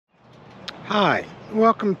Hi,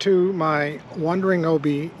 welcome to my Wandering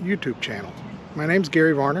Obie YouTube channel. My name's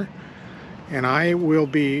Gary Varner, and I will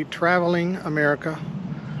be traveling America,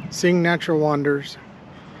 seeing natural wonders,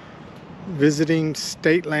 visiting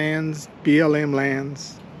state lands, BLM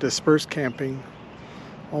lands, dispersed camping,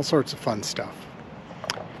 all sorts of fun stuff.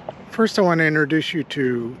 First, I want to introduce you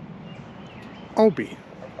to Obie.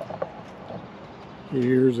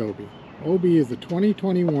 Here's Obie. Obie is the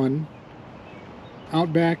 2021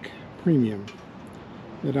 Outback Premium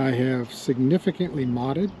that I have significantly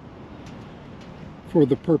modded for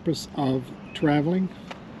the purpose of traveling.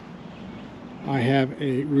 I have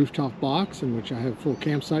a rooftop box in which I have full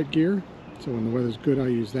campsite gear, so when the weather's good I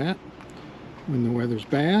use that. When the weather's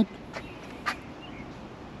bad,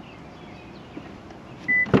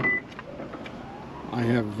 I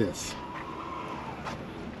have this.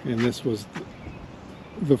 And this was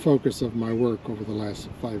the focus of my work over the last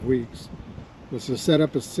 5 weeks, was to set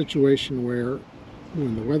up a situation where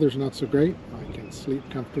when the weather's not so great, I can sleep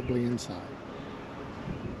comfortably inside.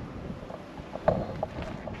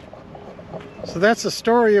 So that's the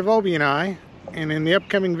story of Obie and I, and in the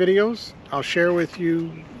upcoming videos I'll share with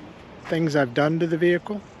you things I've done to the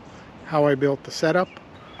vehicle, how I built the setup,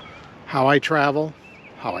 how I travel,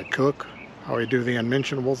 how I cook, how I do the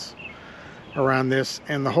unmentionables around this,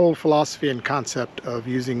 and the whole philosophy and concept of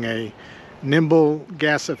using a nimble,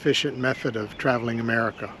 gas-efficient method of traveling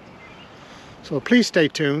America. So please stay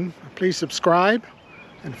tuned, please subscribe,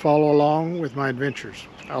 and follow along with my adventures.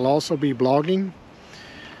 I'll also be blogging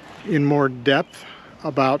in more depth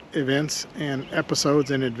about events and episodes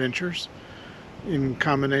and adventures in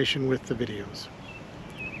combination with the videos.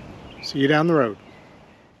 See you down the road.